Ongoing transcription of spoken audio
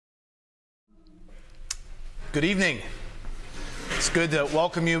Good evening. It's good to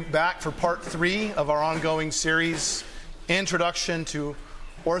welcome you back for part 3 of our ongoing series, Introduction to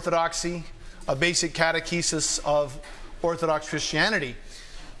Orthodoxy, a basic catechesis of Orthodox Christianity.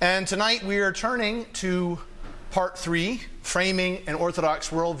 And tonight we are turning to part 3, Framing an Orthodox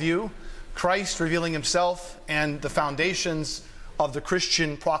Worldview, Christ revealing himself and the foundations of the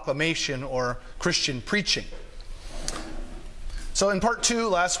Christian proclamation or Christian preaching. So in part 2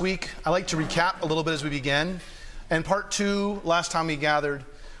 last week, I like to recap a little bit as we begin. In part 2, last time we gathered,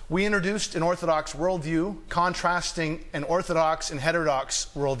 we introduced an Orthodox worldview, contrasting an Orthodox and heterodox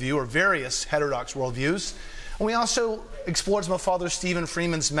worldview, or various heterodox worldviews. And we also explored some of Father Stephen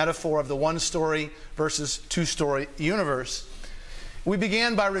Freeman's metaphor of the one-story versus two-story universe. We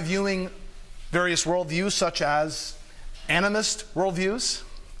began by reviewing various worldviews, such as animist worldviews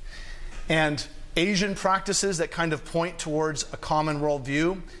and Asian practices that kind of point towards a common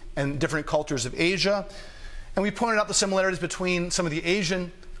worldview and different cultures of Asia. And we pointed out the similarities between some of the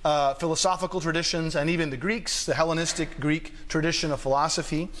Asian philosophical traditions and even the Greeks, the Hellenistic Greek tradition of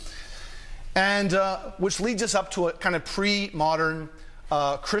philosophy, and which leads us up to a kind of pre-modern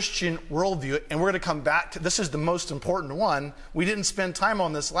Christian worldview. And we're going to come back to this. Is the most important one. We didn't spend time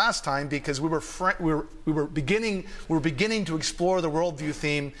on this last time because we were beginning to explore the worldview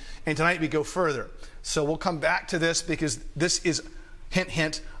theme, and tonight we go further. So we'll come back to this because this is, hint,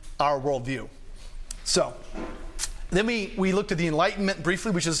 hint, our worldview. So then we looked at the Enlightenment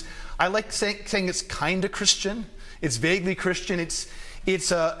briefly, which is, I like saying it's kind of Christian. It's vaguely Christian. It's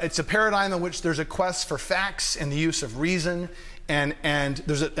a paradigm in which there's a quest for facts and the use of reason, and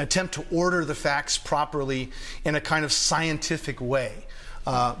there's an attempt to order the facts properly in a kind of scientific way.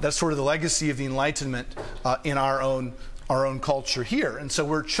 That's sort of the legacy of the Enlightenment in our own culture here. And so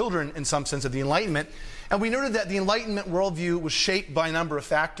we're children, in some sense, of the Enlightenment. And we noted that the Enlightenment worldview was shaped by a number of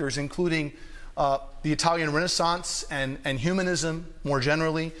factors, including the Italian Renaissance and humanism more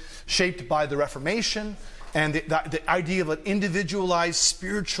generally, shaped by the Reformation, and the idea of an individualized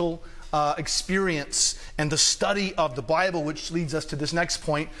spiritual experience and the study of the Bible, which leads us to this next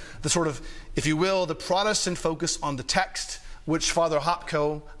point, the sort of, if you will, the Protestant focus on the text, which Father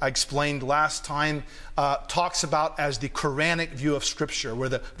Hopko, I explained last time, talks about as the Quranic view of Scripture, where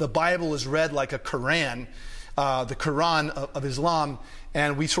the Bible is read like a Quran, the Quran of Islam,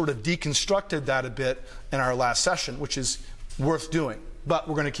 and we sort of deconstructed that a bit in our last session, which is worth doing. But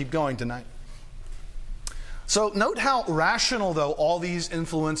we're going to keep going tonight. So note how rational, though, all these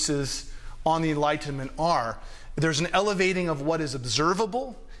influences on the Enlightenment are. There's an elevating of what is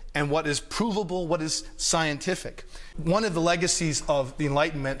observable and what is provable, what is scientific. One of the legacies of the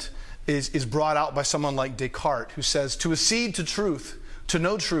Enlightenment is brought out by someone like Descartes, who says, "To accede to truth, to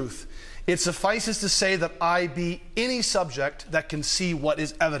know truth, it suffices to say that I be any subject that can see what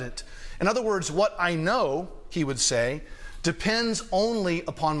is evident." In other words, what I know, he would say, depends only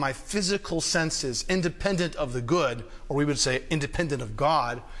upon my physical senses, independent of the good, or we would say independent of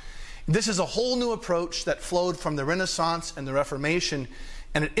God. This is a whole new approach that flowed from the Renaissance and the Reformation,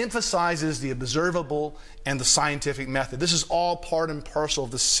 and it emphasizes the observable and the scientific method. This is all part and parcel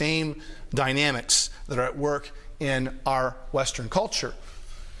of the same dynamics that are at work in our Western culture.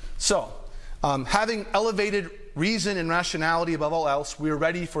 So, having elevated reason and rationality above all else, we are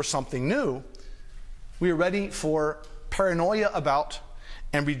ready for something new. We are ready for paranoia about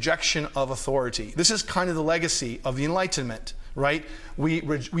and rejection of authority. This is kind of the legacy of the Enlightenment, right?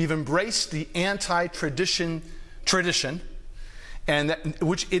 We've embraced the anti-tradition tradition, and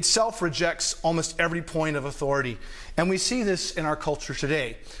which itself rejects almost every point of authority. And we see this in our culture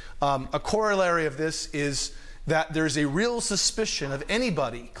today. A corollary of this is that there's a real suspicion of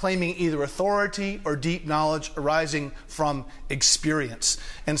anybody claiming either authority or deep knowledge arising from experience.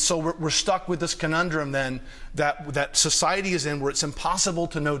 And so we're stuck with this conundrum then that society is in, where it's impossible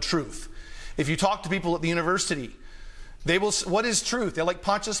to know truth. If you talk to people at the university, they will, what is truth? They're like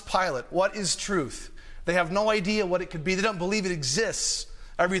Pontius Pilate. What is truth? They have no idea what it could be. They don't believe it exists.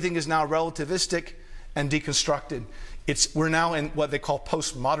 Everything is now relativistic and deconstructed. We're now in what they call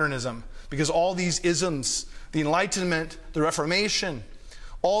postmodernism, because all these isms, the Enlightenment, the Reformation,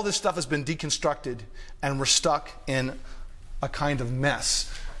 all this stuff has been deconstructed, and we're stuck in a kind of mess.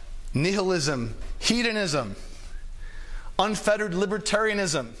 Nihilism, hedonism, unfettered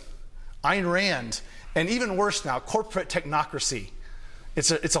libertarianism, Ayn Rand, and even worse now, corporate technocracy.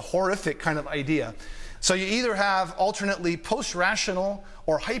 It's a horrific kind of idea. So you either have alternately post-rational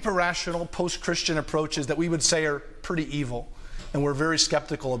or hyper-rational post-Christian approaches that we would say are pretty evil, and we're very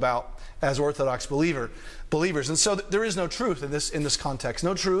skeptical about as Orthodox believers. And so there is no truth in this context,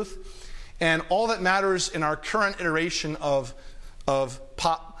 no truth. And all that matters in our current iteration of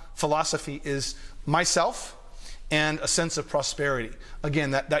pop philosophy is myself, and a sense of prosperity.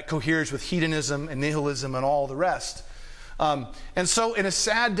 Again, that coheres with hedonism and nihilism and all the rest. And so in a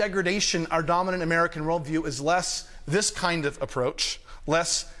sad degradation, our dominant American worldview is less this kind of approach,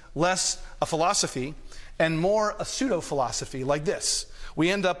 less a philosophy, and more a pseudo-philosophy like this. We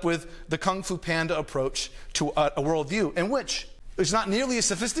end up with the Kung Fu Panda approach to a worldview in which it's not nearly as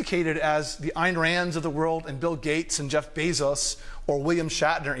sophisticated as the Ayn Rands of the world and Bill Gates and Jeff Bezos or William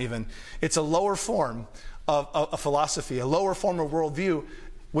Shatner even. It's a lower form of a philosophy, a lower form of worldview,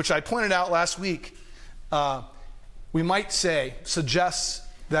 which I pointed out last week, we might say suggests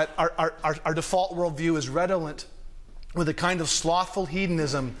that our default worldview is redolent with a kind of slothful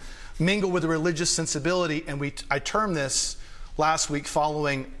hedonism mingled with a religious sensibility, and I termed this last week,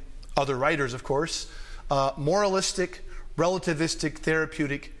 following other writers, of course, moralistic, relativistic,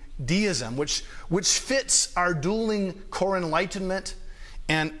 therapeutic deism, which fits our dueling core Enlightenment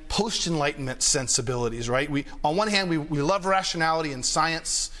and post-Enlightenment sensibilities, right? On one hand, we love rationality and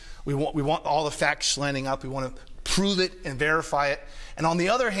science. We want all the facts lining up. We want to prove it and verify it. And on the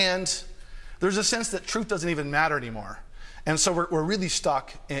other hand, there's a sense that truth doesn't even matter anymore. And so we're really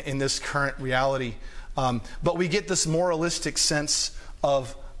stuck in this current reality. But we get this moralistic sense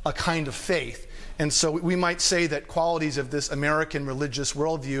of a kind of faith. And so we might say that qualities of this American religious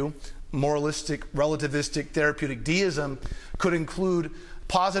worldview, moralistic, relativistic, therapeutic deism, could include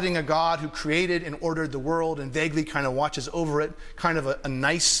positing a God who created and ordered the world and vaguely kind of watches over it, kind of a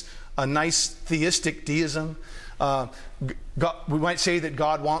nice theistic deism. We might say that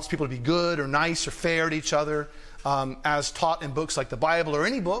God wants people to be good or nice or fair to each other, as taught in books like the Bible or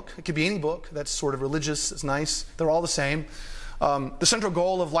any book. It could be any book that's sort of religious, it's nice. They're all the same. The central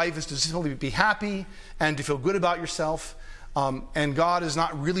goal of life is to simply be happy and to feel good about yourself. And God is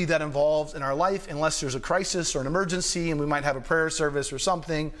not really that involved in our life unless there's a crisis or an emergency and we might have a prayer service or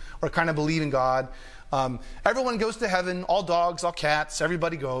something, or kind of believe in God. Everyone goes to heaven, all dogs, all cats,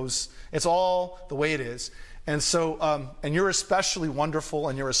 everybody goes. It's all the way it is. And so, and you're especially wonderful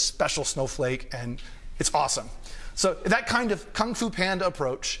and you're a special snowflake and it's awesome. So that kind of Kung Fu Panda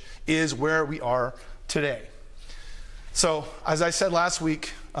approach is where we are today. So, as I said last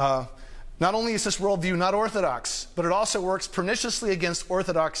week, not only is this worldview not orthodox, but it also works perniciously against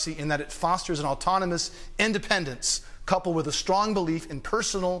orthodoxy in that it fosters an autonomous independence coupled with a strong belief in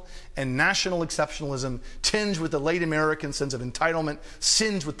personal and national exceptionalism tinged with the late American sense of entitlement,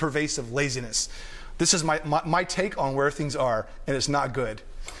 singed with pervasive laziness. This is my take on where things are, and it's not good.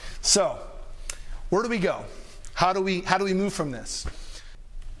 So, where do we go? How do we move from this?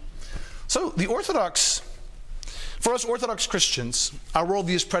 So, for us Orthodox Christians, our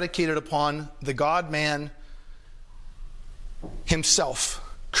worldview is predicated upon the God-man himself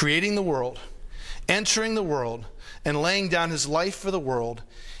creating the world, entering the world, and laying down his life for the world,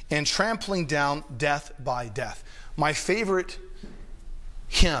 and trampling down death by death. My favorite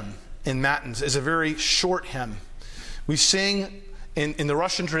hymn in Matins is a very short hymn. We sing, in the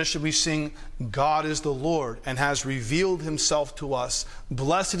Russian tradition, we sing, God is the Lord and has revealed himself to us.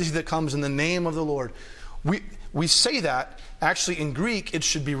 Blessed is he that comes in the name of the Lord. We say that, actually in Greek it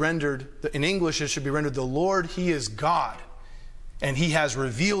should be rendered, in English it should be rendered, the Lord, he is God, and he has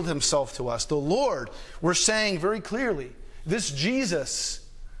revealed himself to us. The Lord, we're saying very clearly, this Jesus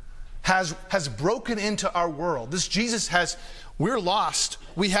has broken into our world. This Jesus we're lost.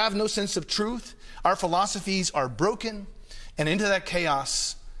 We have no sense of truth. Our philosophies are broken, and into that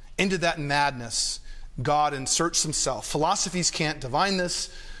chaos, into that madness, God inserts himself. Philosophies can't divine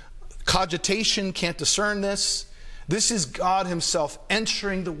this. Cogitation can't discern this. This is God himself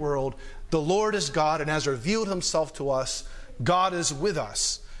entering the world. The Lord is God and has revealed himself to us. God is with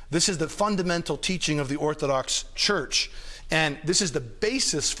us. This is the fundamental teaching of the Orthodox Church. And this is the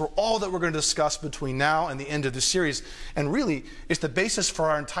basis for all that we're going to discuss between now and the end of the series. And really, it's the basis for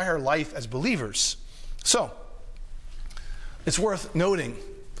our entire life as believers. So, it's worth noting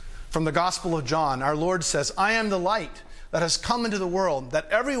from the Gospel of John, our Lord says, I am the light that has come into the world, that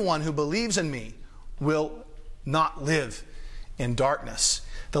everyone who believes in me will not live in darkness.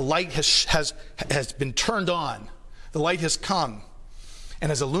 The light has been turned on. The light has come and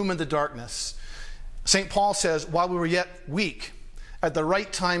has illumined the darkness. St. Paul says, while we were yet weak, at the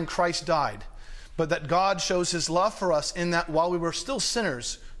right time Christ died, but that God shows his love for us in that while we were still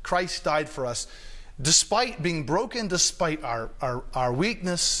sinners, Christ died for us. Despite being broken, despite our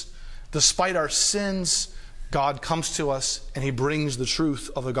weakness, despite our sins, God comes to us and he brings the truth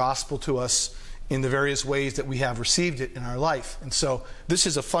of the gospel to us in the various ways that we have received it in our life. And so this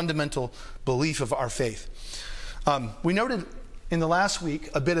is a fundamental belief of our faith. We noted in the last week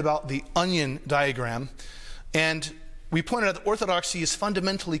a bit about the onion diagram, and we pointed out that orthodoxy is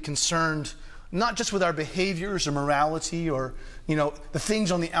fundamentally concerned not just with our behaviors or morality or, the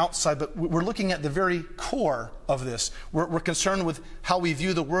things on the outside, but we're looking at the very core of this. We're concerned with how we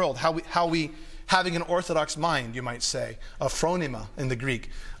view the world, how we having an orthodox mind, you might say, a phronema in the Greek.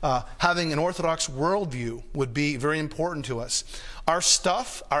 Having an Orthodox worldview would be very important to us. Our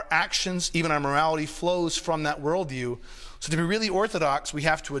stuff, our actions, even our morality flows from that worldview. So to be really Orthodox, we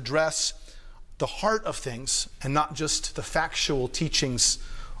have to address the heart of things and not just the factual teachings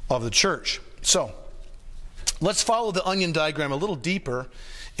of the church. So let's follow the onion diagram a little deeper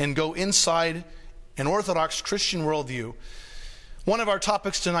and go inside an Orthodox Christian worldview. One of our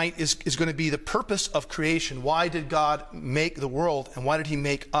topics tonight is going to be the purpose of creation. Why did God make the world and why did he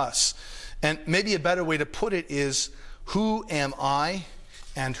make us? And maybe a better way to put it is, who am I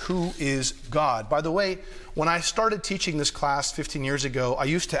and who is God? By the way, when I started teaching this class 15 years ago, I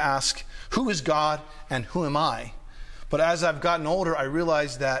used to ask, who is God and who am I? But as I've gotten older, I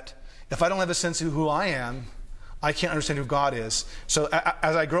realized that if I don't have a sense of who I am, I can't understand who God is. So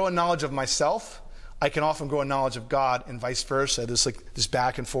as I grow in knowledge of myself, I can often grow in knowledge of God and vice versa. There's like this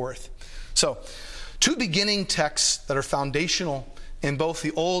back and forth. So, two beginning texts that are foundational in both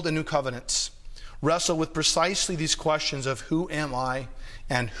the Old and New Covenants wrestle with precisely these questions of who am I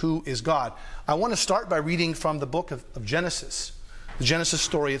and who is God. I want to start by reading from the book of Genesis, the Genesis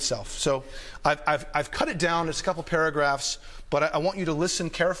story itself. So I've cut it down. It's a couple paragraphs, but I want you to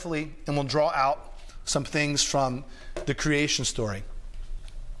listen carefully and we'll draw out some things from the creation story.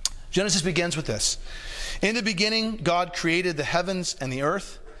 Genesis begins with this. In the beginning, God created the heavens and the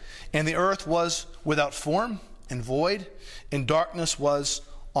earth was without form and void, and darkness was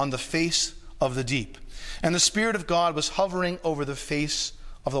on the face of the deep. And the Spirit of God was hovering over the face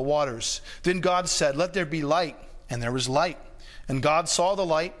of the waters. Then God said, "Let there be light," and there was light. And God saw the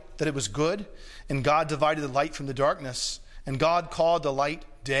light, that it was good, and God divided the light from the darkness. And God called the light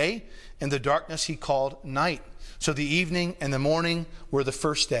day, and the darkness he called night. So the evening and the morning were the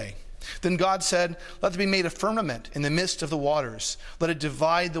first day. Then God said, "Let there be made a firmament in the midst of the waters. Let it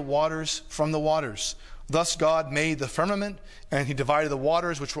divide the waters from the waters." Thus God made the firmament, and he divided the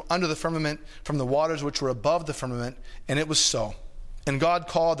waters which were under the firmament from the waters which were above the firmament, and it was so. And God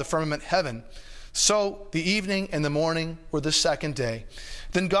called the firmament heaven. So the evening and the morning were the second day.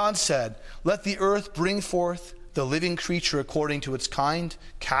 Then God said, "Let the earth bring forth the living creature according to its kind,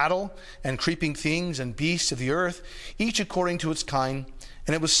 cattle and creeping things and beasts of the earth, each according to its kind."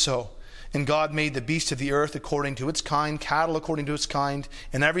 And it was so. And God made the beasts of the earth according to its kind, cattle according to its kind,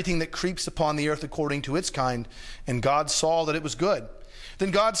 and everything that creeps upon the earth according to its kind. And God saw that it was good.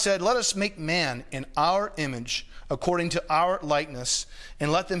 Then God said, "Let us make man in our image, according to our likeness,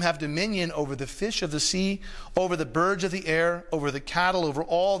 and let them have dominion over the fish of the sea, over the birds of the air, over the cattle, over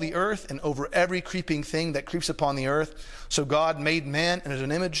all the earth, and over every creeping thing that creeps upon the earth." So God made man in his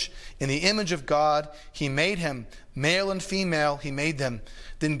own image. In the image of God he made him. Male and female he made them.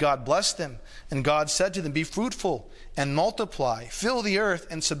 Then God blessed them. And God said to them, "Be fruitful and multiply, fill the earth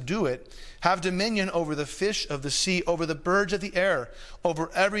and subdue it. Have dominion over the fish of the sea, over the birds of the air,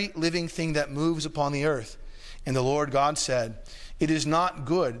 over every living thing that moves upon the earth." And the Lord God said, "It is not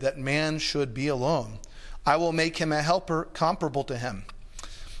good that man should be alone. I will make him a helper comparable to him."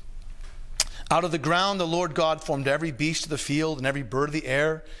 Out of the ground the Lord God formed every beast of the field and every bird of the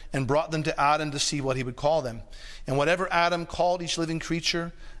air, and brought them to Adam to see what he would call them. And whatever Adam called each living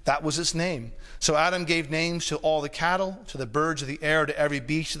creature, that was its name. So Adam gave names to all the cattle, to the birds of the air, to every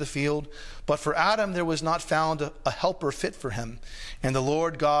beast of the field. But for Adam there was not found a helper fit for him. And the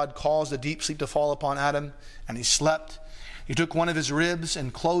Lord God caused a deep sleep to fall upon Adam, and he slept. He took one of his ribs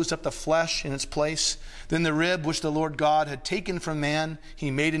and closed up the flesh in its place. Then the rib which the Lord God had taken from man, he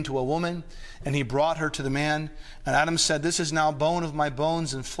made into a woman, and he brought her to the man. And Adam said, "This is now bone of my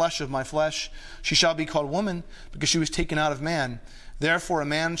bones and flesh of my flesh. She shall be called woman, because she was taken out of man. Therefore a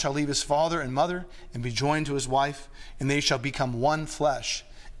man shall leave his father and mother, and be joined to his wife, and they shall become one flesh.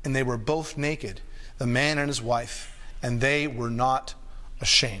 And they were both naked, the man and his wife, and they were not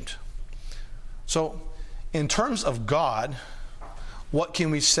ashamed." So, in terms of God, what can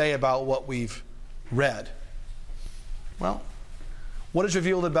we say about what we've read? Well, what is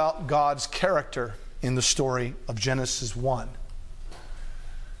revealed about God's character in the story of Genesis 1?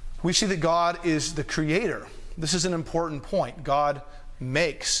 We see that God is the creator. This is an important point. God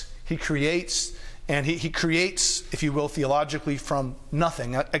makes, he creates, and he creates, if you will, theologically from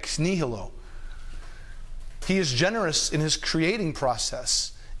nothing, ex nihilo. He is generous in his creating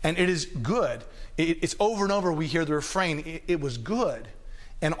process, and it is good. It's over and over we hear the refrain, it was good.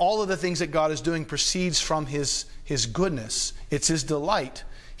 And all of the things that God is doing proceeds from his goodness. It's his delight.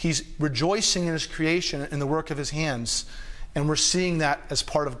 He's rejoicing in his creation and the work of his hands. And we're seeing that as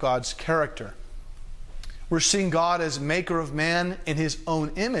part of God's character. We're seeing God as maker of man in his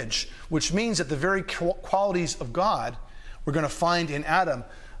own image, which means that the very qualities of God we're going to find in Adam: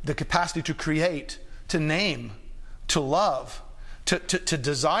 the capacity to create, to name, to love, to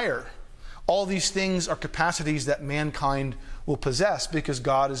desire. All these things are capacities that mankind will possess because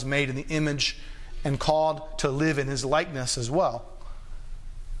God is made in the image and called to live in his likeness as well.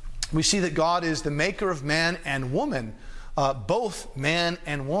 We see that God is the maker of man and woman, both man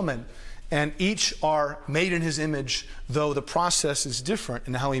and woman, and each are made in his image, though the process is different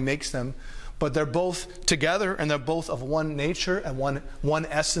in how he makes them. But they're both together, and they're both of one nature and one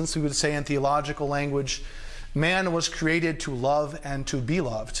essence, we would say in theological language. Man was created to love and to be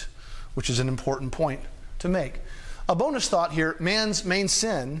loved, which is an important point to make. A bonus thought here: man's main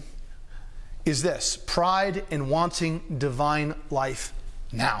sin is this: pride in wanting divine life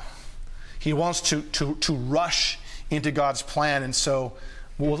now. He wants to rush into God's plan, and so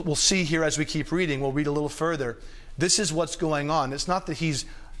we'll see here as we keep reading. We'll read a little further. This is what's going on. It's not that he's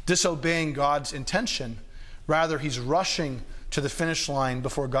disobeying God's intention. Rather, he's rushing to the finish line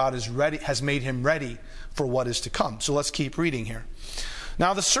before God is ready, has made him ready for what is to come. So let's keep reading here.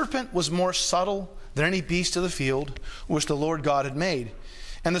 Now the serpent was more subtle than any beast of the field which the Lord God had made.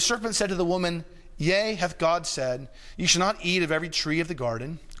 And the serpent said to the woman, Yea, hath God said, Ye shall not eat of every tree of the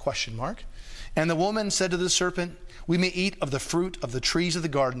garden? ? And the woman said to the serpent, We may eat of the fruit of the trees of the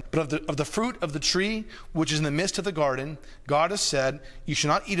garden, but of the fruit of the tree which is in the midst of the garden, God has said, You shall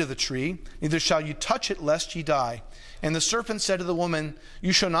not eat of the tree, neither shall you touch it, lest ye die. And the serpent said to the woman,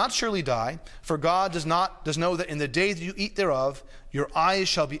 You shall not surely die, for God does know that in the day that you eat thereof, your eyes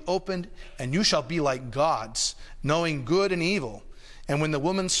shall be opened, and you shall be like gods, knowing good and evil. And when the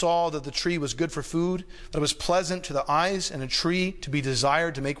woman saw that the tree was good for food, that it was pleasant to the eyes, and a tree to be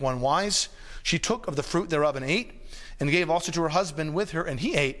desired to make one wise, she took of the fruit thereof and ate, and gave also to her husband with her, and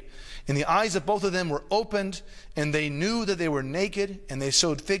he ate. And the eyes of both of them were opened, and they knew that they were naked, and they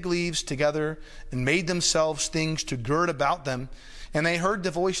sewed fig leaves together, and made themselves things to gird about them. And they heard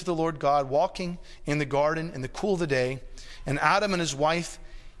the voice of the Lord God walking in the garden in the cool of the day. And Adam and his wife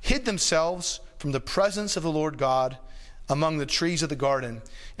hid themselves from the presence of the Lord God among the trees of the garden.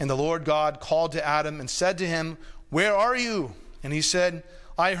 And the Lord God called to Adam and said to him, Where are you? And he said,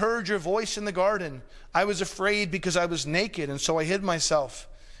 I heard your voice in the garden. I was afraid because I was naked, and so I hid myself.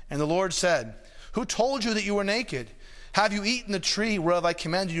 And the Lord said, Who told you that you were naked? Have you eaten the tree whereof I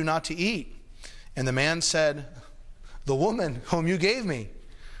commanded you not to eat? And the man said, The woman whom you gave me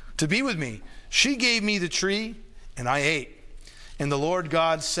to be with me, she gave me the tree, and I ate. And the Lord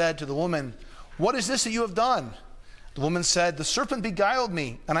God said to the woman, What is this that you have done? The woman said, The serpent beguiled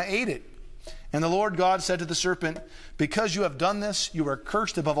me, and I ate it. And the Lord God said to the serpent, Because you have done this, you are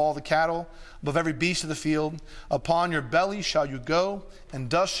cursed above all the cattle, above every beast of the field. Upon your belly shall you go, and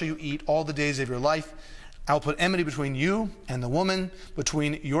dust shall you eat all the days of your life. I will put enmity between you and the woman,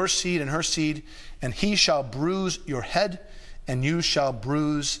 between your seed and her seed, and he shall bruise your head, and you shall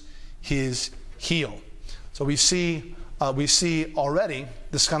bruise his heel. So we see already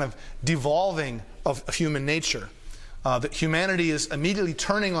this kind of devolving of human nature. That humanity is immediately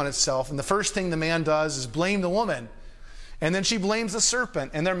turning on itself, and the first thing the man does is blame the woman, and then she blames the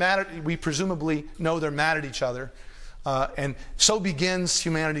serpent, and they're mad we presumably know they're mad at each other, and so begins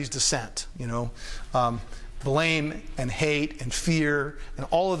humanity's descent. Blame and hate and fear and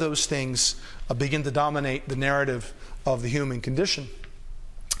all of those things begin to dominate the narrative of the human condition.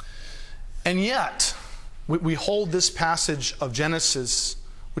 And yet we hold this passage of Genesis,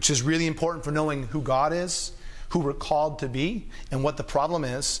 which is really important for knowing who God is, who we're called to be, and what the problem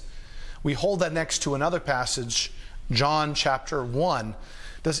is. We hold that next to another passage, John chapter 1.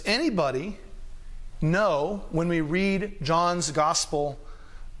 Does anybody know when we read John's Gospel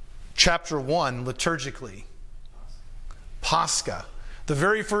chapter 1 liturgically? Pascha. The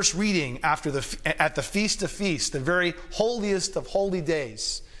very first reading at the Feast of Feasts, the very holiest of holy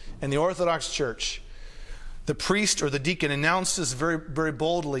days in the Orthodox Church. The priest or the deacon announces very, very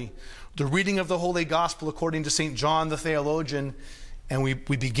boldly the reading of the Holy Gospel according to St. John the theologian, and we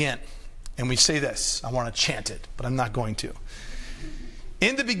begin. And we say this. I want to chant it, but I'm not going to.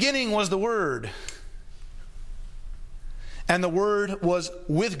 In the beginning was the Word, and the Word was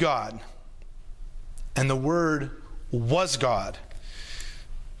with God, and the Word was God.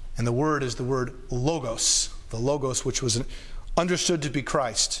 And the Word is the word Logos, the Logos which was understood to be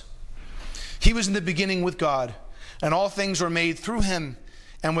Christ. He was in the beginning with God, and all things were made through him,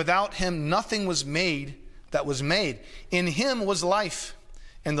 and without him nothing was made that was made. In him was life,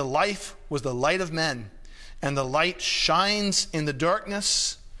 and the life was the light of men. And the light shines in the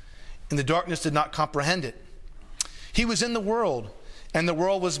darkness, and the darkness did not comprehend it. He was in the world, and the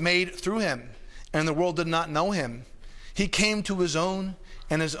world was made through him, and the world did not know him. He came to his own,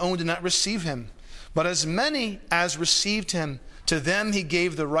 and his own did not receive him. But as many as received him, to them he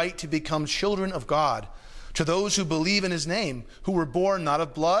gave the right to become children of God, to those who believe in his name, who were born not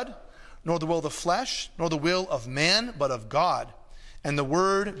of blood, nor the will of the flesh, nor the will of man, but of God. And the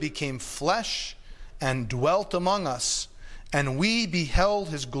Word became flesh and dwelt among us, and we beheld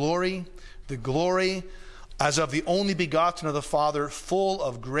his glory, the glory as of the only begotten of the Father, full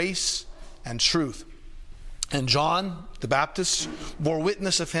of grace and truth. And John the Baptist bore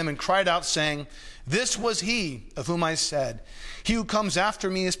witness of him and cried out, saying, This was he of whom I said, He who comes after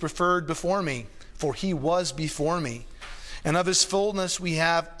me is preferred before me, for he was before me. And of his fullness we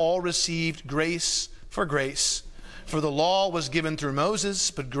have all received grace for grace. For the law was given through Moses,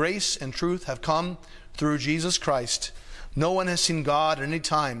 but grace and truth have come through Jesus Christ. No one has seen God at any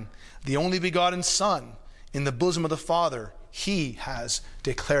time. The only begotten Son, in the bosom of the Father, he has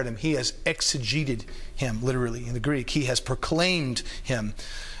declared him. He has exegeted him, literally, in the Greek. He has proclaimed him.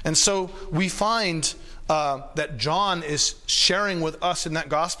 And so we find that John is sharing with us in that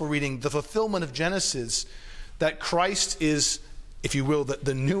gospel reading the fulfillment of Genesis, that Christ is, if you will,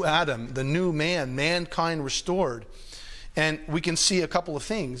 the new Adam, the new man, mankind restored. And we can see a couple of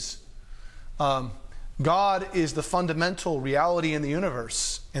things. God is the fundamental reality in the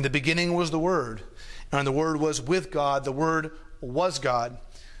universe. In the beginning was the Word, and the Word was with God. The Word was God.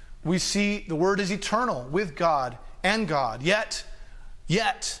 We see the Word is eternal, with God and God. Yet,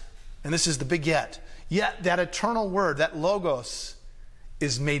 and this is the big yet that eternal Word, that logos,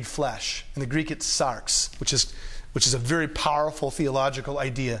 is made flesh. In the Greek it's sarx, which is a very powerful theological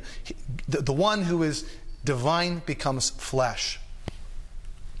idea. The one who is divine becomes flesh.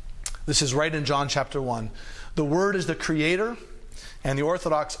 This is right in John chapter 1. The Word is the creator, and the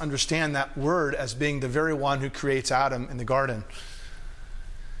Orthodox understand that Word as being the very one who creates Adam in the garden.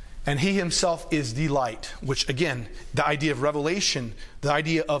 And he himself is the light, which again, the idea of revelation, the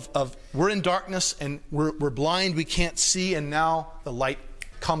idea of we're in darkness and we're blind, we can't see, and now the light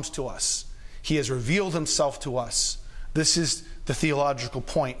comes to us. He has revealed himself to us. This is the theological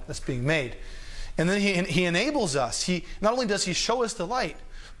point that's being made. And then he enables us. Not only does he show us the light,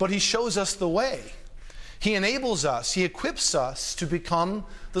 but he shows us the way. He enables us. He equips us to become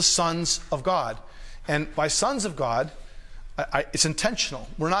the sons of God. And by sons of God, it's intentional.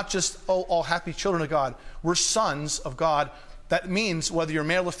 We're not just, all happy children of God. We're sons of God. That means whether you're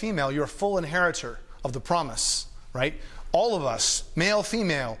male or female, you're a full inheritor of the promise, right? All of us, male,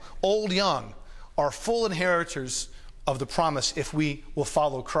 female, old, young, are full inheritors of the promise if we will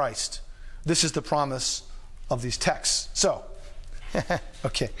follow Christ. This is the promise of these texts. So,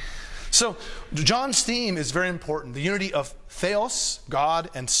 okay. So, John's theme is very important. The unity of theos, God,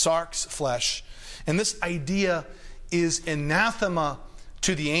 and sarx, flesh. And this idea is anathema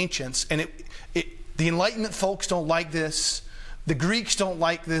to the ancients. And the Enlightenment folks don't like this. The Greeks don't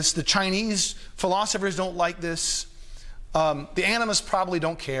like this. The Chinese philosophers don't like this. The animists probably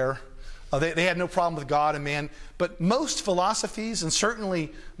don't care. They had no problem with God and man. But most philosophies, and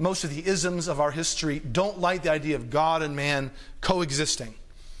certainly most of the isms of our history, don't like the idea of God and man coexisting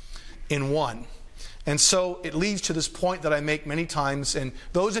in one. And so it leads to this point that I make many times. And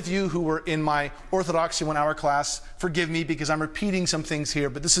those of you who were in my Orthodoxy 1 hour class, forgive me because I'm repeating some things here,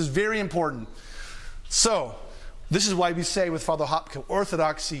 but this is very important. So, this is why we say with Father Hopko,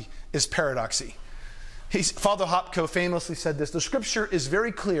 orthodoxy is paradoxy. Father Hopko famously said this: the scripture is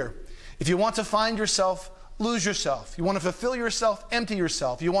very clear. If you want to find yourself, lose yourself. You want to fulfill yourself, empty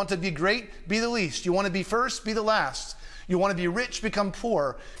yourself. You want to be great, be the least. You want to be first, be the last. You want to be rich, become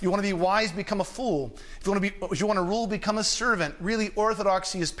poor. You want to be wise, become a fool. If you want to rule, become a servant. Really,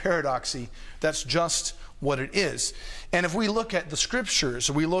 orthodoxy is paradoxy. That's just what it is. And if we look at the scriptures,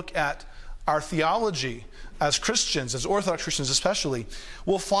 or we look at our theology as Christians, as Orthodox Christians especially,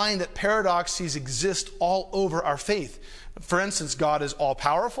 we'll find that paradoxes exist all over our faith. For instance, God is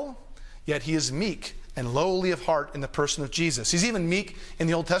all-powerful, yet he is meek and lowly of heart in the person of Jesus. He's even meek in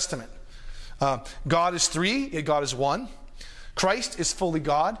the Old Testament. God is three, yet God is one. Christ is fully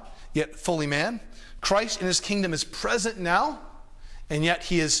God, yet fully man. Christ in his kingdom is present now, and yet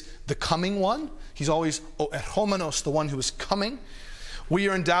he is the coming one. He's always erhomenos, the one who is coming. We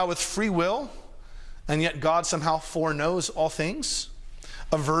are endowed with free will, and yet God somehow foreknows all things.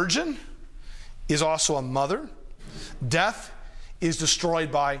 A virgin is also a mother. Death is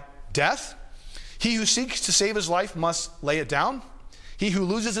destroyed by death. He who seeks to save his life must lay it down. He who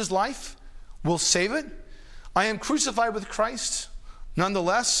loses his life will save it. I am crucified with Christ.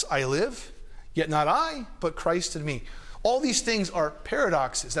 Nonetheless, I live, yet not I, but Christ in me. All these things are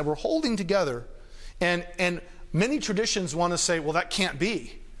paradoxes that we're holding together. And many traditions want to say, well, that can't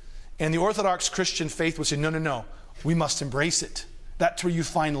be. And the Orthodox Christian faith would say, no, no, no, we must embrace it. That's where you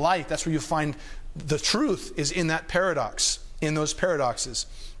find life. That's where you find the truth, is in that paradox, in those paradoxes.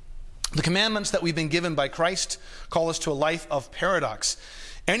 The commandments that we've been given by Christ call us to a life of paradox.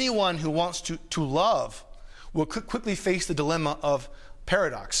 Anyone who wants to love will quickly face the dilemma of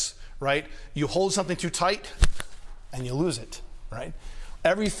paradox, right? You hold something too tight and you lose it, right?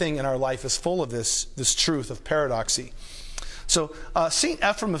 Everything in our life is full of this truth of paradoxy. So St.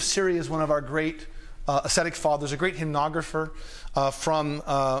 Ephrem of Syria is one of our great ascetic fathers, a great hymnographer from,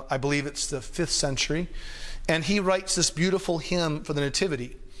 I believe it's the 5th century. And he writes this beautiful hymn for the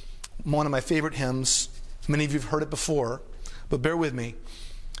Nativity, one of my favorite hymns. Many of you have heard it before, but bear with me.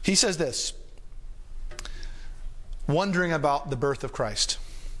 He says this, wondering about the birth of Christ.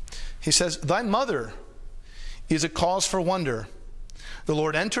 He says, "Thy mother is a cause for wonder. The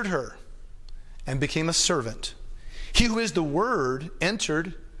Lord entered her and became a servant. He who is the Word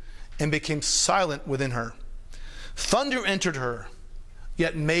entered and became silent within her. Thunder entered her,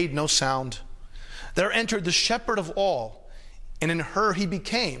 yet made no sound. There entered the shepherd of all, and in her he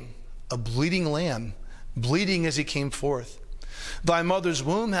became a bleating lamb, bleating as he came forth. Thy mother's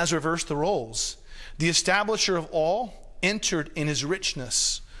womb has reversed the roles. The establisher of all entered in his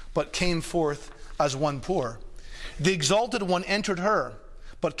richness, but came forth as one poor. The exalted one entered her,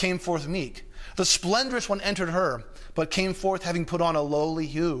 but came forth meek. The splendorous one entered her, but came forth having put on a lowly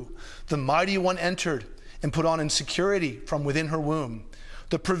hue. The mighty one entered and put on insecurity from within her womb.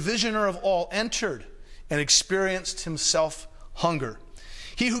 The provisioner of all entered and experienced himself hunger.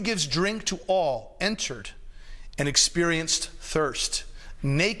 He who gives drink to all entered and experienced thirst.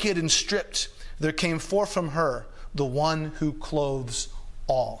 Naked and stripped, there came forth from her the one who clothes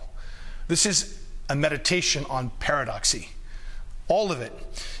all." This is a meditation on paradoxy. All of it.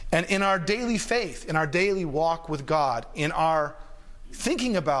 And in our daily faith, in our daily walk with God, in our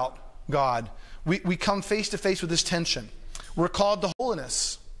thinking about God, we come face to face with this tension. We're called to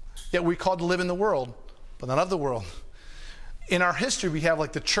holiness, yet we're called to live in the world, but not of the world. In our history, we have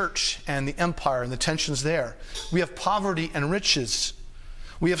like the church and the empire and the tensions there. We have poverty and riches.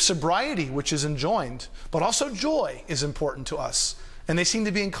 We have sobriety, which is enjoined, but also joy is important to us. And they seem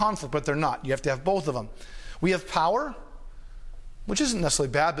to be in conflict, but they're not. You have to have both of them. We have power, which isn't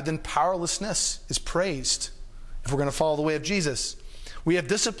necessarily bad, but then powerlessness is praised if we're going to follow the way of Jesus. We have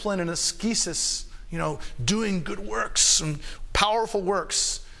discipline and ascesis, doing good works and powerful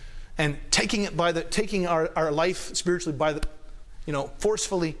works, and taking our life spiritually by the,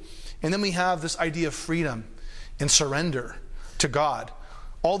 forcefully. And then we have this idea of freedom and surrender to God.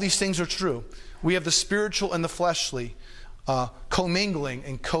 All these things are true. We have the spiritual and the fleshly commingling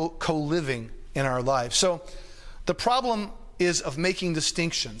and co-living in our lives. So the problem is of making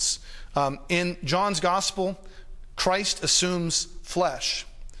distinctions. In John's gospel, Christ assumes flesh.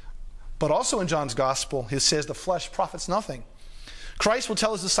 But also in John's gospel, he says the flesh profits nothing. Christ will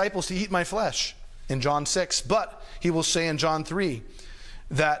tell his disciples to eat my flesh in John 6, but he will say in John 3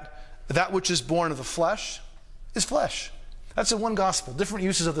 that that which is born of the flesh is flesh. That's in one gospel, different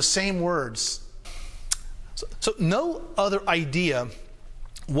uses of the same words. So no other idea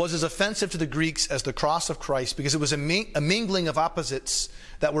was as offensive to the Greeks as the cross of Christ, because it was a mingling of opposites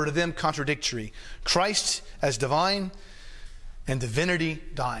that were to them contradictory. Christ as divine and divinity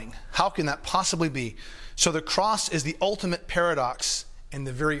dying. How can that possibly be? So the cross is the ultimate paradox in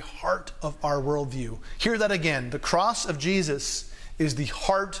the very heart of our worldview. Hear that again. The cross of Jesus is the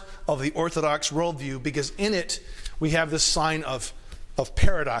heart of the Orthodox worldview, because in it we have this sign of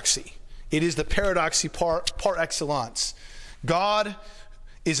paradoxy. It is the paradoxy par excellence. God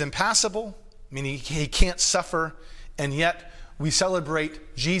is impassible, meaning he can't suffer, and yet we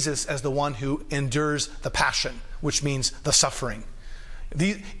celebrate Jesus as the one who endures the passion, which means the suffering.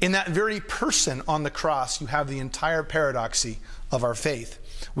 In that very person on the cross, you have the entire paradoxy of our faith.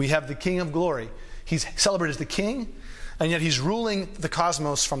 We have the King of glory. He's celebrated as the king, and yet he's ruling the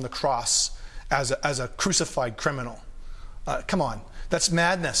cosmos from the cross as a crucified criminal. Come on, that's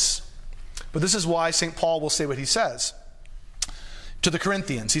madness. But this is why St. Paul will say what he says to the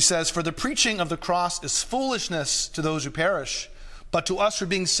Corinthians. He says, "For the preaching of the cross is foolishness to those who perish, but to us who are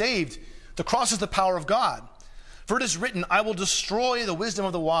being saved, the cross is the power of God. For it is written, I will destroy the wisdom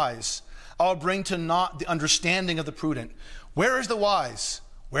of the wise. I will bring to naught the understanding of the prudent. Where is the wise?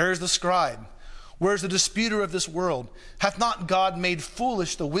 Where is the scribe? Where is the disputer of this world? Hath not God made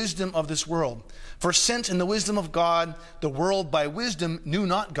foolish the wisdom of this world? For since in the wisdom of God, the world by wisdom knew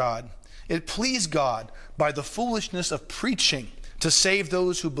not God, it pleased God by the foolishness of preaching to save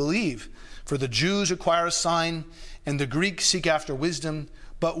those who believe. For the Jews require a sign, and the Greeks seek after wisdom.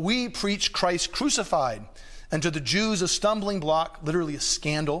 But we preach Christ crucified, and to the Jews a stumbling block, literally a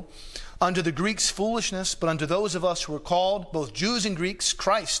scandal, unto the Greeks foolishness, but unto those of us who are called, both Jews and Greeks,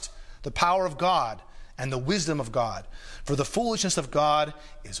 Christ, the power of God and the wisdom of God. For the foolishness of God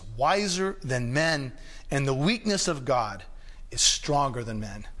is wiser than men, and the weakness of God is stronger than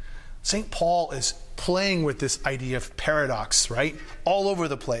men. St. Paul is playing with this idea of paradox, right? All over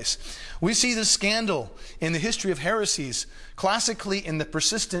the place. We see this scandal in the history of heresies, classically in the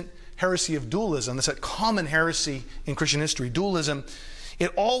persistent heresy of dualism. That's a common heresy in Christian history, dualism.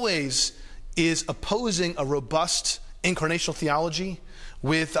 It always is opposing a robust incarnational theology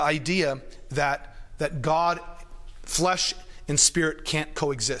with the idea that God, flesh and spirit can't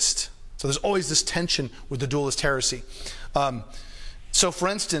coexist. So there's always this tension with the dualist heresy. So for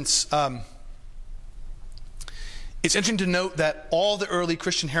instance, it's interesting to note that all the early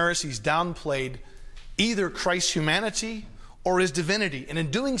Christian heresies downplayed either Christ's humanity or his divinity. And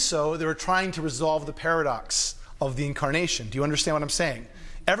in doing so, they were trying to resolve the paradox of the incarnation. Do you understand what I'm saying?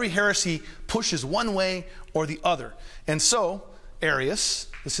 Every heresy pushes one way or the other. And so, Arius,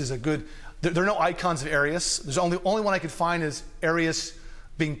 this is a good... There are no icons of Arius. There's only one I could find is Arius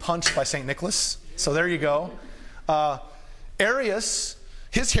being punched by St. Nicholas. So there you go. Arius,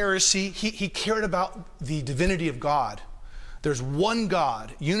 his heresy, he cared about the divinity of God. There's one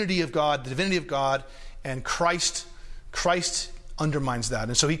God, unity of God, the divinity of God, and Christ undermines that.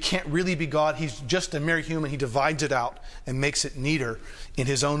 And so he can't really be God. He's just a mere human. He divides it out and makes it neater in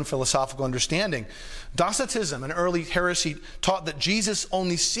his own philosophical understanding. Docetism, an early heresy, taught that Jesus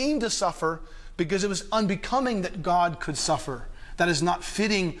only seemed to suffer because it was unbecoming that God could suffer. That is not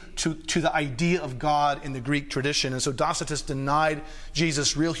fitting to the idea of God in the Greek tradition. And so Docetists denied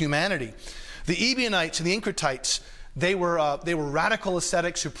Jesus' real humanity. The Ebionites and the Encratites, they were radical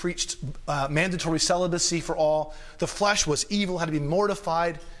ascetics who preached mandatory celibacy for all. The flesh was evil, had to be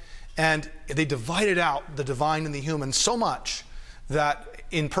mortified, and they divided out the divine and the human so much that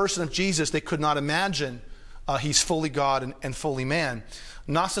in person of Jesus they could not imagine he's fully God and fully man.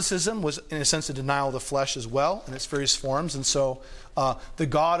 Gnosticism was, in a sense, a denial of the flesh as well in its various forms, and so the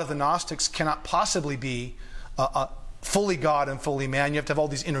God of the Gnostics cannot possibly be fully God and fully man. You have to have all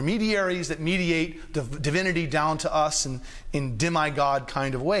these intermediaries that mediate divinity down to us in demigod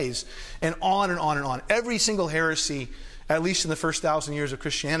kind of ways, and on and on and on. Every single heresy, at least in the first 1,000 years of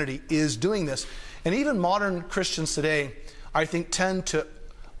Christianity, is doing this. And even modern Christians today, I think, tend to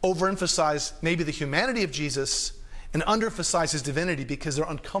overemphasize maybe the humanity of Jesus and underemphasize his divinity because they're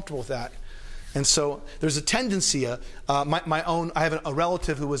uncomfortable with that. And so there's a tendency, I have a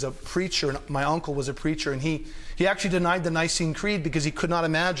relative who was a preacher, and my uncle was a preacher, and he actually denied the Nicene Creed because he could not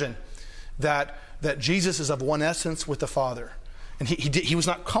imagine that Jesus is of one essence with the Father. And he was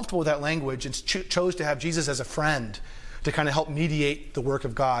not comfortable with that language and chose to have Jesus as a friend to kind of help mediate the work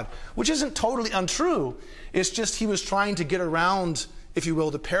of God, which isn't totally untrue. It's just he was trying to get around, if you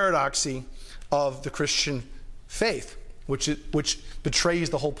will, the paradoxy of the Christian faith, which betrays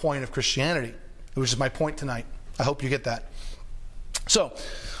the whole point of Christianity, which is my point tonight. I hope you get that. So,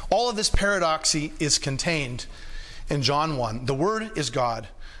 all of this paradoxy is contained in John 1. The Word is God.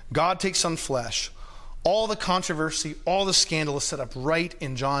 God takes on flesh. All the controversy, all the scandal is set up right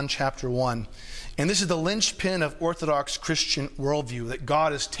in John chapter 1. And this is the linchpin of Orthodox Christian worldview, that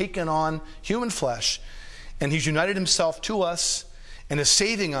God has taken on human flesh, and he's united himself to us and is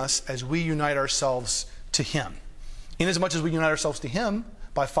saving us as we unite ourselves to him. Inasmuch as we unite ourselves to him,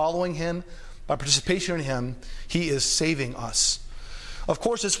 by following him, by participation in him, he is saving us. Of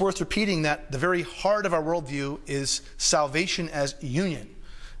course, it's worth repeating that the very heart of our worldview is salvation as union.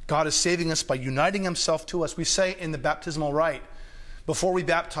 God is saving us by uniting himself to us. We say in the baptismal rite, before we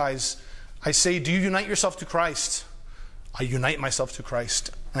baptize, I say, do you unite yourself to Christ? I unite myself to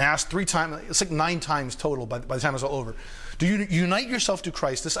Christ. And I ask 3 times, it's like 9 times total by the time it's all over. Do you unite yourself to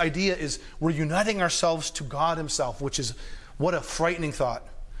Christ? This idea is we're uniting ourselves to God himself, which is what a frightening thought.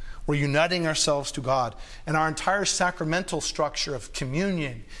 We're uniting ourselves to God. And our entire sacramental structure of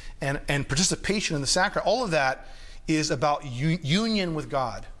communion and participation in the sacrament, all of that is about union with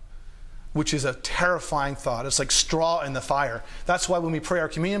God, which is a terrifying thought. It's like straw in the fire. That's why when we pray our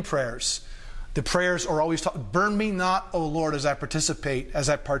communion prayers, the prayers are always taught, burn me not, O Lord, as I participate, as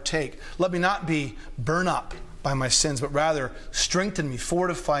I partake. Let me not be burned up by my sins, but rather strengthen me,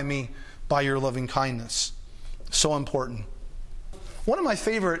 fortify me by your loving kindness. So important. One of my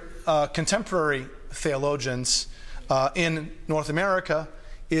favorite contemporary theologians in North America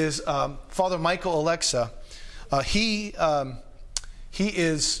is Father Michael Alexa. He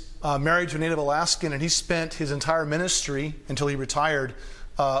is married to a native Alaskan, and he spent his entire ministry until he retired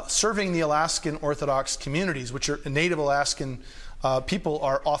serving the Alaskan Orthodox communities, which are native Alaskan people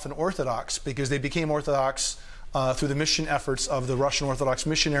are often Orthodox because they became Orthodox through the mission efforts of the Russian Orthodox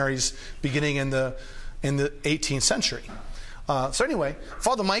missionaries beginning in the 18th century. So anyway,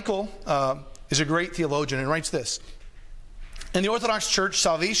 Father Michael is a great theologian and writes this. In the Orthodox Church,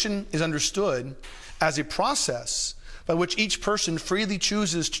 salvation is understood as a process by which each person freely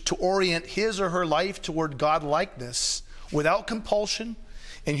chooses to orient his or her life toward God-likeness without compulsion,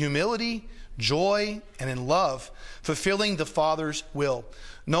 in humility, joy, and in love, fulfilling the Father's will.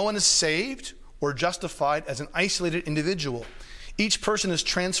 No one is saved or justified as an isolated individual. Each person is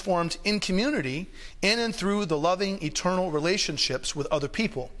transformed in community in and through the loving, eternal relationships with other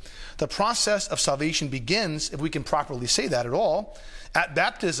people. The process of salvation begins, if we can properly say that at all, at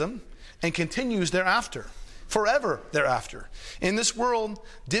baptism and continues thereafter, forever thereafter. In this world,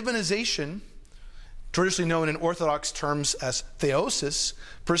 divinization, traditionally known in Orthodox terms as theosis,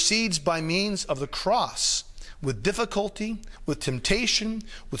 proceeds by means of the cross, with difficulty, with temptation,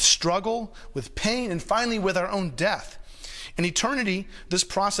 with struggle, with pain, and finally with our own death. In eternity, this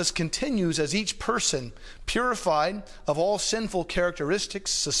process continues as each person, purified of all sinful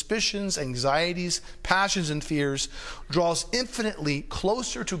characteristics, suspicions, anxieties, passions, and fears, draws infinitely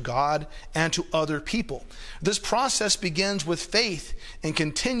closer to God and to other people. This process begins with faith and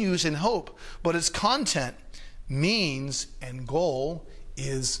continues in hope, but its content, means, and goal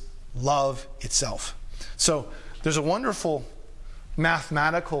is love itself. So there's a wonderful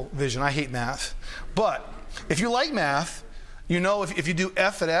mathematical vision. I hate math. But if you like math, you know if you do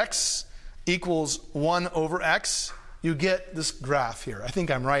f at x equals 1 over x, you get this graph here. I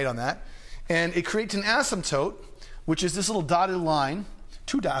think I'm right on that. And it creates an asymptote, which is this little dotted line,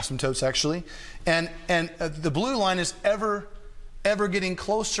 2 asymptotes actually. And the blue line is ever getting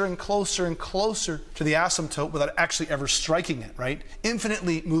closer and closer and closer to the asymptote without actually ever striking it, right?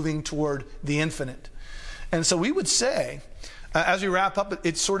 Infinitely moving toward the infinite. And so we would say, as we wrap up,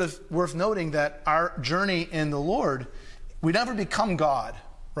 it's sort of worth noting that our journey in the Lord, we never become God,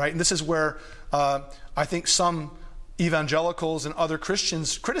 right? And this is where I think some evangelicals and other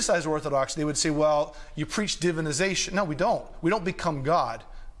Christians criticize Orthodoxy. They would say, well, you preach divinization. No, we don't. We don't become God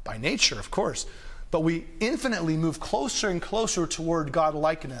by nature, of course. But we infinitely move closer and closer toward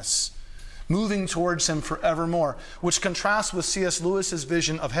God-likeness, moving towards Him forevermore, which contrasts with C.S. Lewis's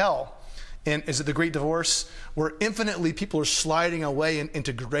vision of hell. And is it The Great Divorce? Where infinitely people are sliding away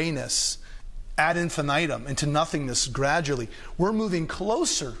into grayness, ad infinitum, into nothingness gradually. We're moving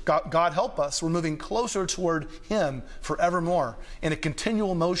closer. God help us. We're moving closer toward Him forevermore in a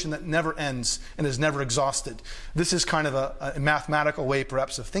continual motion that never ends and is never exhausted. This is kind of a mathematical way,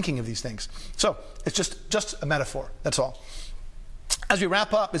 perhaps, of thinking of these things. So it's just a metaphor. That's all. As we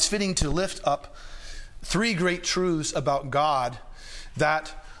wrap up, it's fitting to lift up 3 great truths about God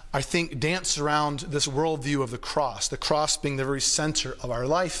that I think dance around this worldview of the cross being the very center of our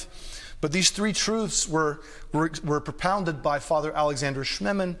life. But these 3 truths were propounded by Father Alexander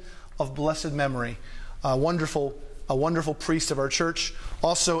Schmemann of blessed memory, a wonderful priest of our church.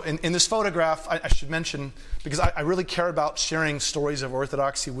 Also, in this photograph, I should mention, because I really care about sharing stories of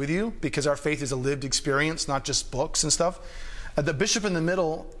Orthodoxy with you, because our faith is a lived experience, not just books and stuff. The bishop in the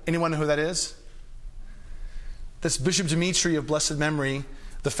middle, anyone know who that is? That's Bishop Dimitri of blessed memory,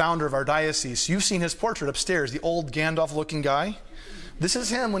 the founder of our diocese. You've seen his portrait upstairs, the old Gandalf-looking guy. This is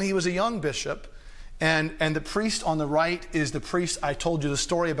him when he was a young bishop. And the priest on the right is the priest I told you the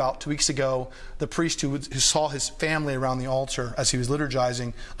story about 2 weeks ago, the priest who saw his family around the altar as he was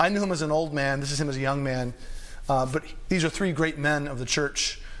liturgizing. I knew him as an old man. This is him as a young man. But these are 3 great men of the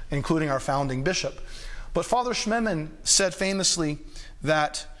church, including our founding bishop. But Father Schmemann said famously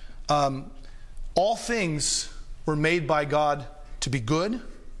that all things were made by God to be good.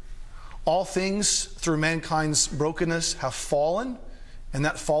 All things through mankind's brokenness have fallen, and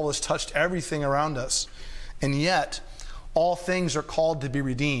that fall has touched everything around us. And yet, all things are called to be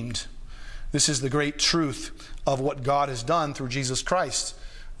redeemed. This is the great truth of what God has done through Jesus Christ,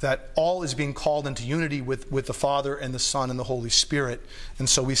 that all is being called into unity with the Father and the Son and the Holy Spirit. And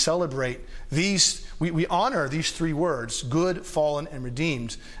so we celebrate these, we honor these 3 words, good, fallen, and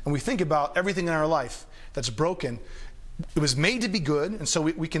redeemed. And we think about everything in our life that's broken. It was made to be good, and so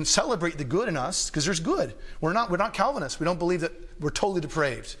we can celebrate the good in us because there's good. We're not Calvinists. We don't believe that we're totally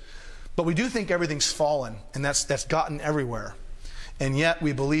depraved. But we do think everything's fallen, and that's gotten everywhere. And yet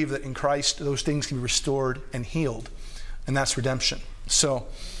we believe that in Christ those things can be restored and healed, and that's redemption. So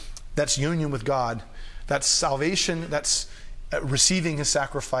that's union with God. That's salvation. That's receiving His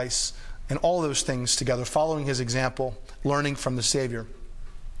sacrifice, and all those things together, following His example, learning from the Savior.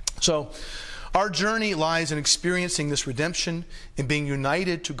 So Our journey lies in experiencing this redemption and being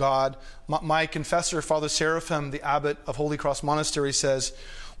united to God. My confessor, Father Seraphim, the abbot of Holy Cross Monastery, says,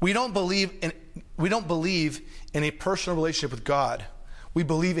 we don't believe in a personal relationship with God. We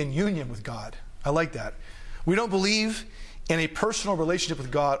believe in union with God. I like that. We don't believe in a personal relationship with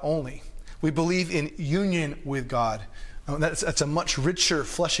God only. We believe in union with God. That's a much richer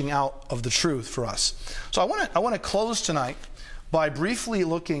fleshing out of the truth for us. So I want to close tonight by briefly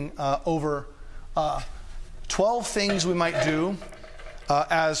looking over 12 things we might do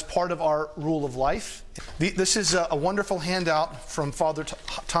as part of our rule of life. This is a wonderful handout from Father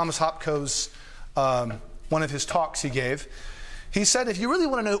Thomas Hopko's, one of his talks he gave. He said, if you really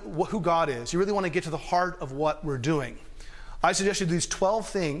want to know who God is, you really want to get to the heart of what we're doing, I suggest you do these 12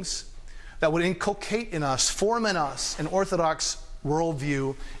 things that would inculcate in us, form in us, an Orthodox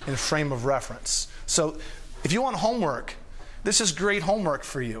worldview and frame of reference. So if you want homework, this is great homework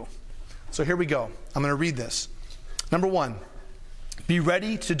for you. So here we go. I'm going to read this. Number 1, be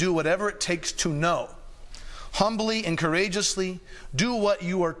ready to do whatever it takes to know. Humbly and courageously do what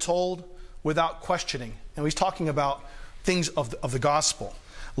you are told without questioning. And he's talking about things of the gospel.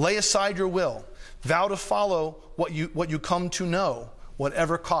 Lay aside your will. Vow to follow what you come to know,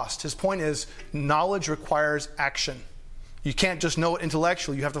 whatever cost. His point is, knowledge requires action. You can't just know it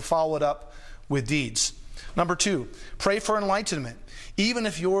intellectually. You have to follow it up with deeds. Number 2, pray for enlightenment, even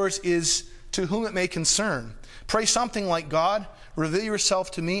if yours is to whom it may concern. Pray something like, God, reveal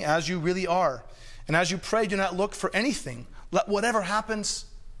yourself to me as you really are. And as you pray, do not look for anything. Let whatever happens,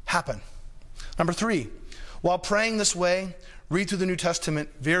 happen. Number 3, while praying this way, read through the New Testament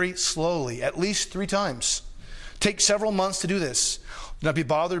very slowly, at least 3 times. Take several months to do this. Do not be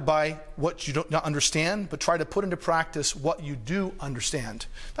bothered by what you don't not understand, but try to put into practice what you do understand.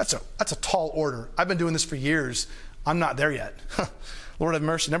 That's a tall order. I've been doing this for years. I'm not there yet. Lord have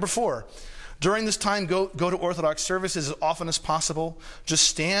mercy. Number 4, during this time, go to Orthodox services as often as possible. Just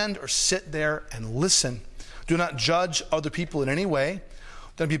stand or sit there and listen. Do not judge other people in any way.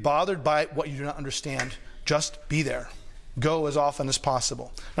 Don't be bothered by what you do not understand. Just be there. Go as often as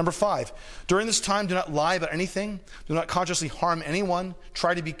possible. Number 5, during this time, do not lie about anything. Do not consciously harm anyone.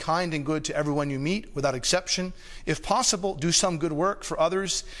 Try to be kind and good to everyone you meet, without exception. If possible, do some good work for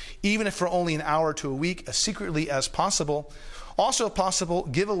others, even if for only an hour to a week, as secretly as possible. Also, if possible,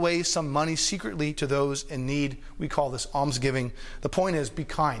 give away some money secretly to those in need. We call this almsgiving. The point is, be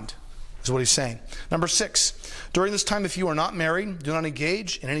kind, is what he's saying. Number 6, during this time, if you are not married, do not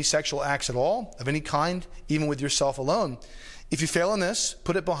engage in any sexual acts at all, of any kind, even with yourself alone. If you fail in this,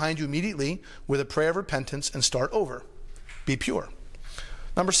 put it behind you immediately with a prayer of repentance and start over. Be pure.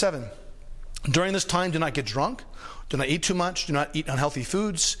 Number 7, during this time, do not get drunk. Do not eat too much. Do not eat unhealthy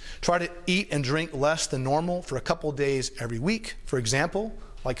foods. Try to eat and drink less than normal for a couple of days every week. For example,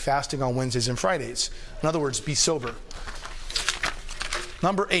 like fasting on Wednesdays and Fridays. In other words, be sober.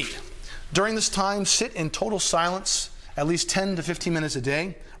 Number 8, during this time, sit in total silence at least 10 to 15 minutes a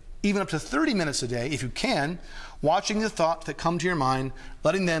day, even up to 30 minutes a day if you can, watching the thoughts that come to your mind,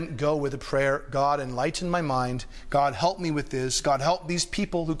 letting them go with a prayer. God, enlighten my mind. God, help me with this. God, help these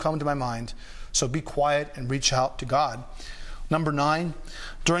people who come to my mind. So be quiet and reach out to God. Number 9,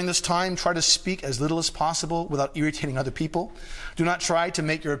 during this time, try to speak as little as possible without irritating other people. Do not try to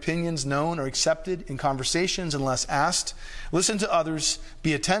make your opinions known or accepted in conversations unless asked. Listen to others.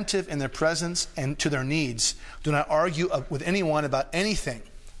 Be attentive in their presence and to their needs. Do not argue with anyone about anything.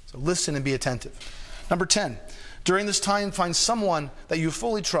 So listen and be attentive. Number 10, during this time, find someone that you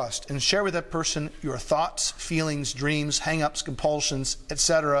fully trust and share with that person your thoughts, feelings, dreams, hang-ups, compulsions,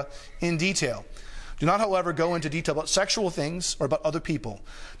 etc. in detail. Do not, however, go into detail about sexual things or about other people.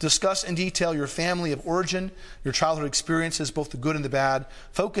 Discuss in detail your family of origin, your childhood experiences, both the good and the bad.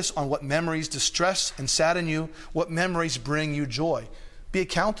 Focus on what memories distress and sadden you, what memories bring you joy. Be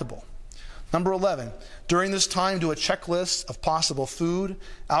accountable. Number 11, during this time, do a checklist of possible food,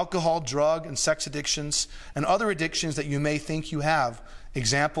 alcohol, drug, and sex addictions, and other addictions that you may think you have.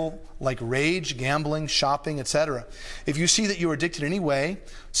 Example, like rage, gambling, shopping, etc. If you see that you are addicted in any way,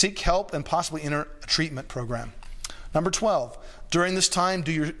 seek help and possibly enter a treatment program. Number 12, during this time,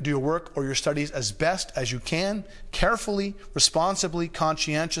 do your work or your studies as best as you can, carefully, responsibly,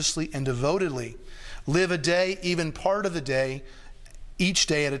 conscientiously, and devotedly. Live a day, even part of the day, each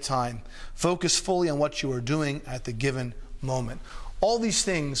day at a time. Focus fully on what you are doing at the given moment. All these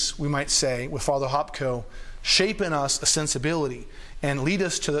things, we might say, with Father Hopko, shape in us a sensibility and lead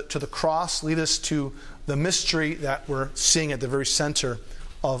us to the cross, lead us to the mystery that we're seeing at the very center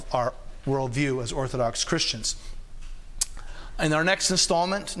of our worldview as Orthodox Christians. In our next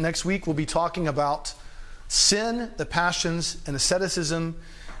installment, next week, we'll be talking about sin, the passions, and asceticism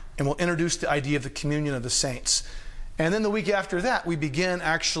and we'll introduce the idea of the communion of the saints. And then the week after that, we begin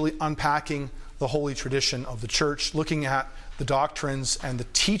actually unpacking the holy tradition of the church, looking at the doctrines and the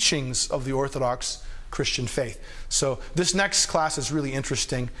teachings of the Orthodox Christian faith. So this next class is really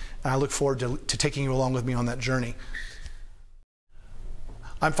interesting, and I look forward to taking you along with me on that journey.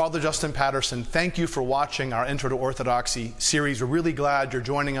 I'm Father Justin Patterson. Thank you for watching our Intro to Orthodoxy series. We're really glad you're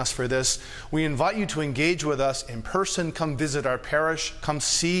joining us for this. We invite you to engage with us in person. Come visit our parish. Come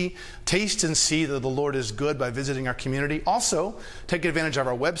see, taste and see that the Lord is good by visiting our community. Also, take advantage of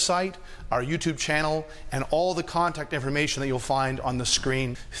our website, our YouTube channel, and all the contact information that you'll find on the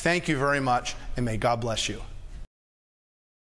screen. Thank you very much, and may God bless you.